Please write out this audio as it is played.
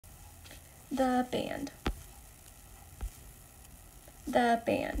The band. The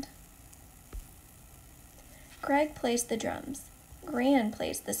band. Greg plays the drums. Gran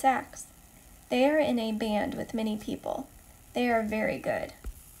plays the sax. They are in a band with many people. They are very good.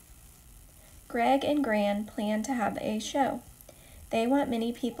 Greg and Gran plan to have a show. They want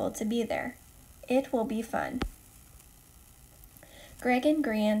many people to be there. It will be fun. Greg and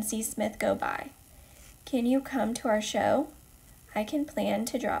Gran see Smith go by. Can you come to our show? I can plan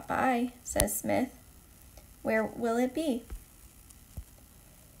to drop by, says Smith. Where will it be?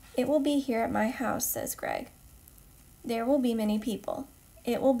 It will be here at my house, says Greg. There will be many people.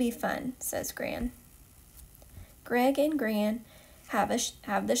 It will be fun, says Gran. Greg and Gran have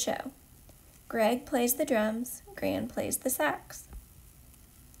the show. Greg plays the drums, Gran plays the sax.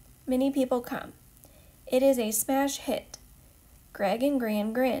 Many people come. It is a smash hit. Greg and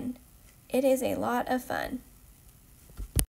Gran grin. It is a lot of fun.